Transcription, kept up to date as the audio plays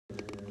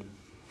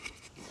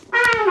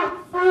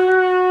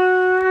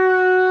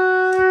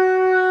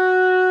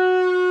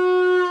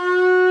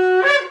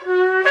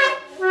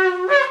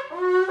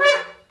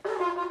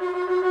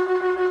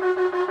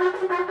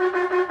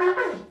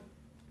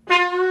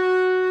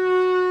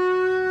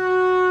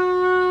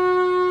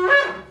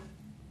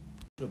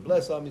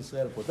bless Am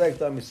Yisrael,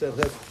 protect Am Yisrael,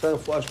 kol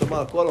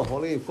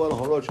hacholim, kol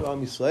harot shel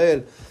Am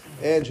Yisrael,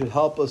 and should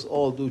help us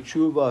all do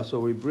tshuva. So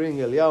we bring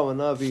Eliyahu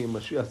Navi and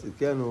Mashiach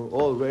Tzidkenu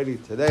all ready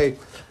today.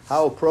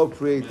 How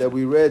appropriate that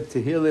we read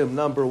Tehillim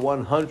number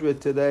 100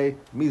 today,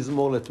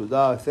 Mizmor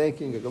LeTodah,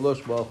 thanking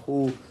HaKadosh Baruch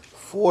Hu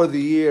for the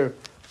year.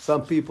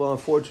 Some people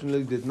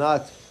unfortunately did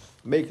not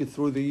make it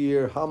through the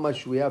year. How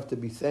much we have to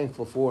be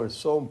thankful for. It's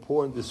so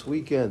important this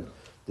weekend,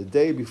 the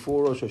day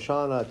before Rosh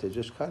Hashanah, to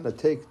just kind of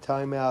take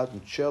time out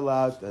and chill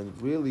out and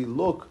really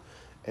look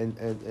and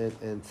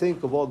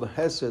think of all the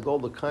hesed, all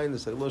the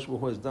kindness that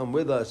Allah has done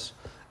with us,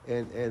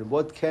 and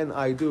what can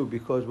I do,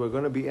 because we're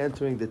going to be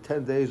entering the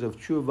 10 days of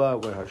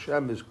tshuva where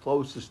Hashem is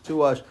closest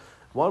to us.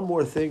 One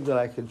more thing that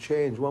I can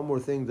change, one more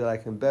thing that I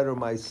can better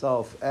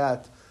myself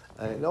at,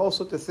 and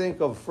also to think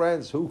of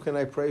friends, who can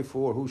I pray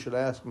for, who should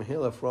I ask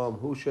Mehillah from,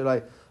 who should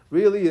I,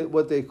 really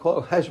what they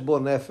call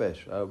heshbon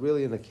nefesh,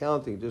 really in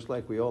accounting, just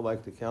like we all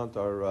like to count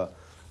our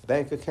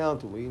bank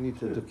account, we need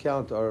to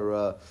count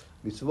our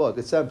mitzvot.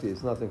 It's empty.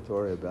 It's nothing to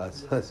worry about.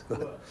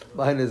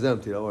 Mine is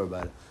empty. Don't worry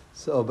about it.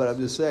 So, but I'm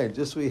just saying,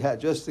 just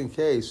in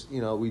case,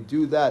 we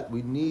do that,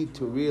 we need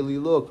to really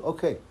look.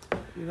 Okay,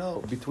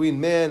 between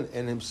man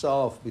and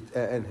himself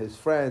and his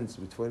friends,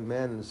 between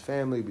man and his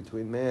family,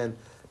 between man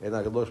and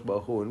HaKadosh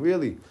Baruch Hu, and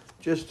really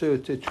just to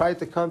try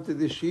to come to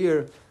this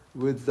year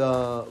with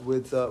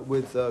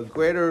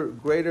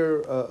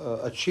greater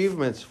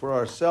achievements for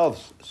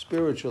ourselves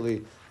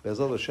spiritually.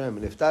 Be'ezrat Hashem.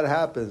 And if that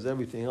happens,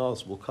 everything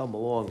else will come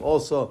along.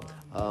 Also,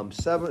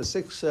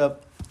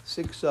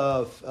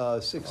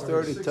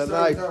 6:30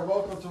 tonight.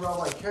 Welcome to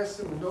Rabbi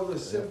Kessin. We know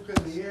there's simcha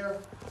in the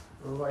air.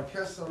 Rabbi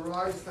Kessin,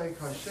 rise. Thank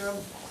Hashem.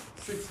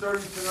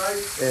 6:30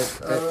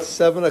 tonight. At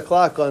 7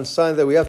 o'clock on Sunday, we have